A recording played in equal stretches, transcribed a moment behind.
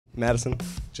Madysen,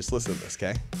 just listen to this,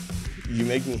 okay? You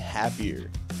make me happier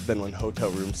than when hotel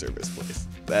room service plays.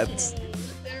 That's...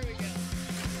 There we go.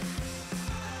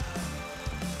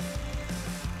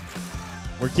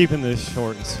 We're keeping this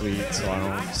short and sweet so I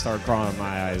don't start crying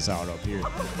my eyes out up here.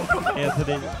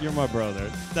 Anthony, you're my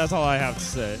brother. That's all I have to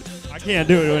say. I can't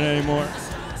do it anymore.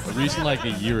 Recently, like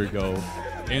a year ago,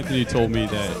 Anthony told me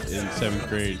that in 7th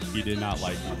grade he did not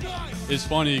like me. It's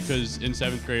funny because in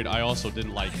 7th grade I also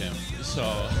didn't like him. So,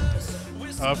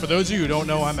 for those of you who don't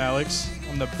know, I'm Alex.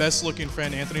 I'm the best looking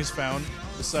friend Anthony's found.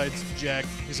 Besides Jack,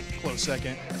 he's a close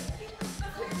second.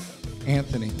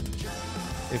 Anthony,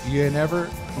 if you ever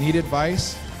need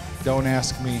advice, don't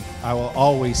ask me. I will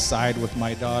always side with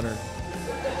my daughter.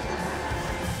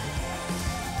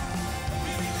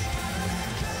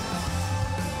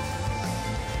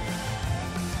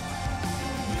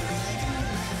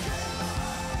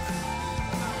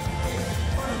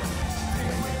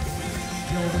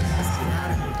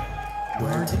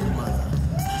 Word to the mother.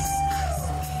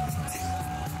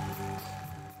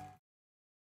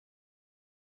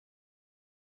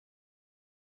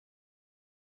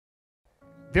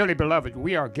 Dearly beloved,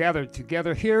 we are gathered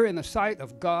together here in the sight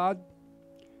of God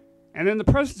and in the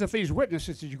presence of these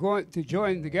witnesses that you're going to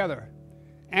join together,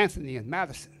 Anthony and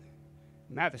Madysen,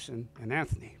 Madysen and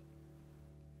Anthony.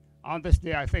 On this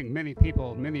day, I think many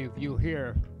people, many of you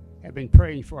here have been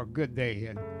praying for a good day,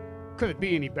 and could it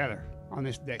be any better on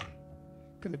this day?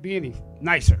 Could it be any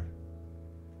nicer?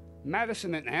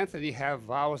 Madysen and Anthony have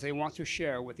vows they want to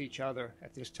share with each other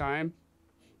at this time.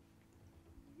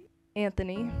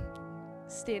 Anthony,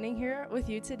 standing here with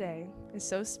you today is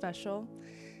so special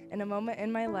and a moment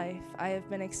in my life I have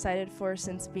been excited for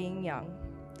since being young.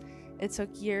 It took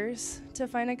years to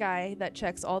find a guy that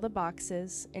checks all the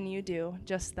boxes, and you do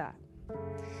just that.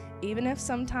 Even if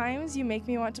sometimes you make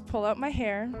me want to pull out my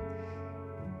hair,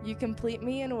 you complete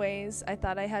me in ways I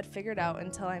thought I had figured out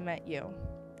until I met you.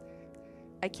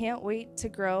 I can't wait to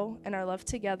grow in our love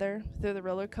together through the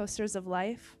roller coasters of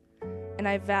life, and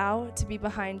I vow to be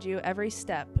behind you every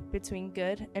step between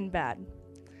good and bad.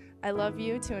 I love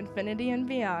you to infinity and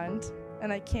beyond,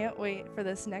 and I can't wait for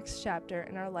this next chapter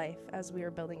in our life as we are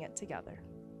building it together.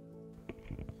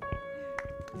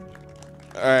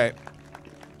 All right.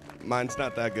 Mine's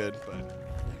not that good, but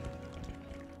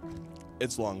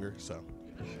it's longer, so.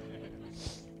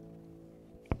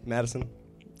 Madysen,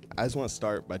 I just want to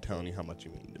start by telling you how much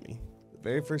you mean to me. The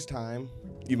very first time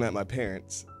you met my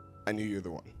parents, I knew you were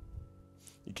the one.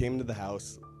 You came into the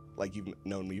house like you've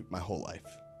known me my whole life.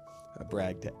 I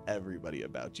bragged to everybody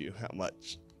about you, how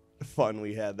much fun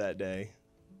we had that day.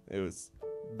 It was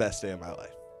the best day of my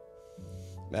life.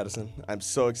 Madysen, I'm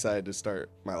so excited to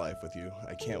start my life with you.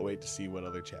 I can't wait to see what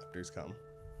other chapters come.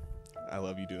 I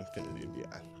love you to infinity and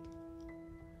beyond.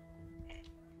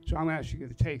 So I'm going to ask you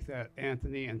to take that,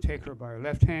 Anthony, and take her by her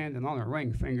left hand and on her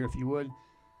ring finger, if you would.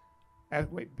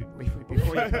 Wait,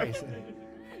 before you place it.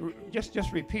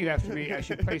 Just repeat after me as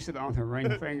you place it on her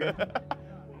ring finger.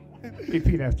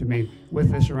 Repeat after me.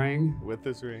 With this ring. With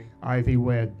this ring. I thee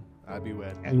wed. I be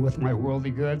wed. And with my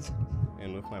worldly goods.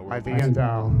 And with my I worldly thee goods.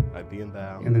 endow. I thee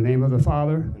endow. In the name of the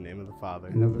Father. In the name of the Father.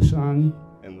 And of the Son.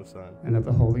 And the Son. And of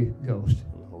the Holy Ghost.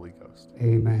 And the Holy Ghost.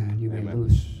 Amen. You may Amen.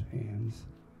 loose hands.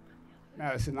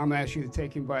 Madysen, I'm going to ask you to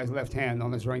take him by his left hand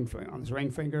on his ring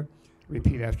finger.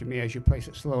 Repeat after me as you place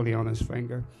it slowly on his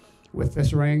finger. With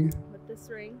this ring. With this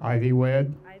ring, I thee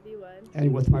wed. I thee wed.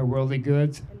 And with my worldly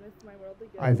goods. And with my worldly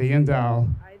goods, I thee endow.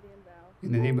 I thee endow.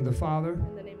 In the name of the Father.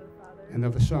 In the name of the Father. And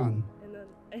of the Son.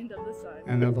 And of the Son.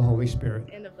 And of the Holy Spirit.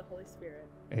 And of the Holy Spirit.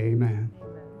 Amen.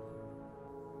 Amen.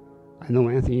 I know,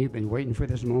 Anthony, you've been waiting for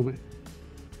this moment.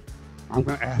 I'm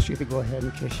going to ask you to go ahead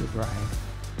and kiss your bride.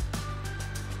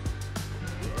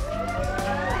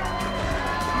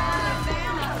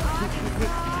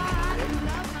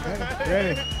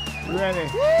 Ready.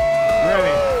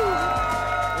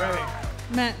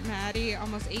 Met Maddie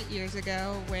almost 8 years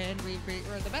ago when we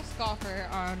were the best golfer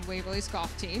on Waverly's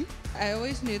golf team. I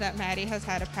always knew that Maddie has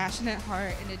had a passionate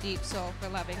heart and a deep soul for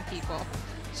loving people.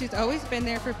 She's always been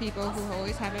there for people who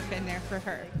always haven't been there for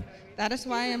her. That is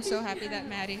why I'm so happy that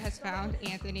Maddie has found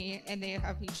Anthony and they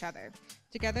have each other.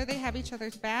 Together they have each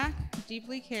other's back,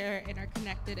 deeply care, and are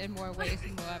connected in more ways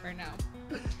than we'll ever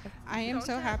know. I am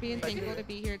so happy and thankful to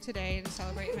be here today to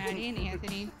celebrate Maddie and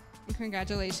Anthony. And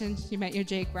congratulations, you met your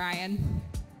Jake Bryan.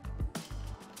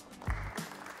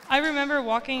 I remember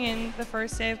walking in the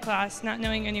first day of class not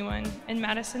knowing anyone, and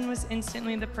Madysen was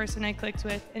instantly the person I clicked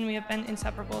with, and we have been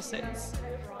inseparable since.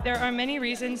 There are many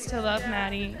reasons to love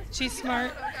Maddie. She's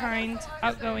smart, kind,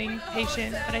 outgoing,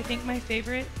 patient, but I think my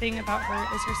favorite thing about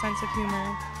her is her sense of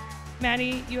humor.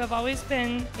 Maddie, you have always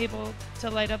been able to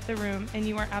light up the room, and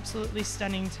you are absolutely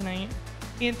stunning tonight.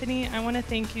 Anthony, I want to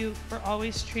thank you for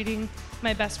always treating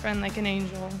my best friend like an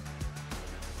angel.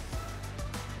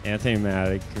 Anthony and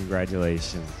Maddie,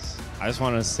 congratulations. I just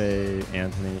want to say,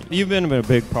 Anthony, you've been a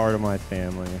big part of my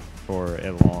family for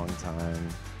a long time.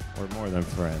 We're more than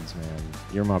friends, man.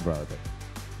 You're my brother.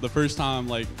 The first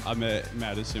time I met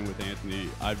Madysen with Anthony,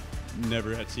 I've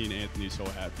never had seen Anthony so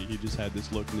happy. He just had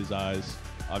this look in his eyes.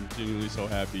 I'm genuinely so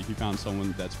happy he found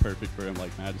someone that's perfect for him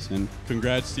like Madysen.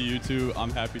 Congrats to you two.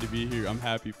 I'm happy to be here. I'm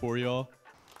happy for y'all.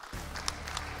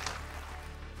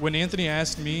 When Anthony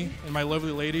asked me and my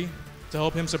lovely lady to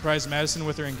help him surprise Madysen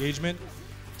with her engagement,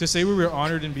 to say we were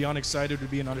honored and beyond excited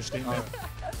would be an understatement.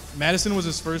 Madysen was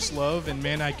his first love, and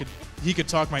man, he could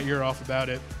talk my ear off about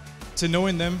it. To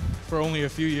knowing them for only a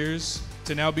few years,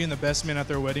 to now being the best man at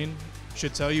their wedding,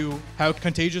 should tell you how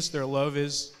contagious their love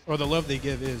is, or the love they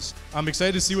give is. I'm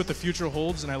excited to see what the future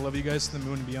holds, and I love you guys to the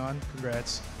moon and beyond.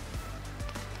 Congrats.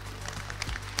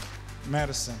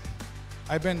 Madysen,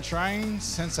 I've been trying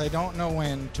since I don't know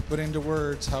when to put into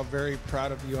words how very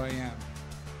proud of you I am.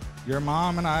 Your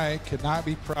mom and I could not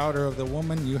be prouder of the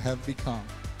woman you have become.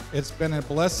 It's been a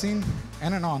blessing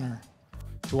and an honor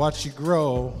to watch you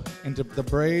grow into the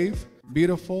brave,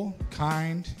 beautiful,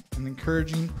 kind, and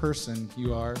encouraging person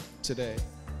you are today.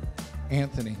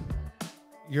 Anthony,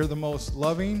 you're the most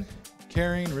loving,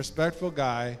 caring, respectful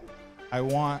guy I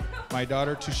want my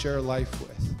daughter to share life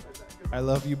with. I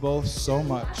love you both so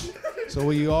much. So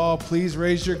will you all please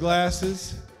raise your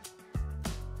glasses?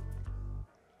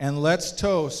 And let's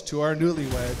toast to our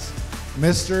newlyweds,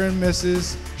 Mr. and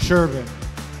Mrs. Shervin.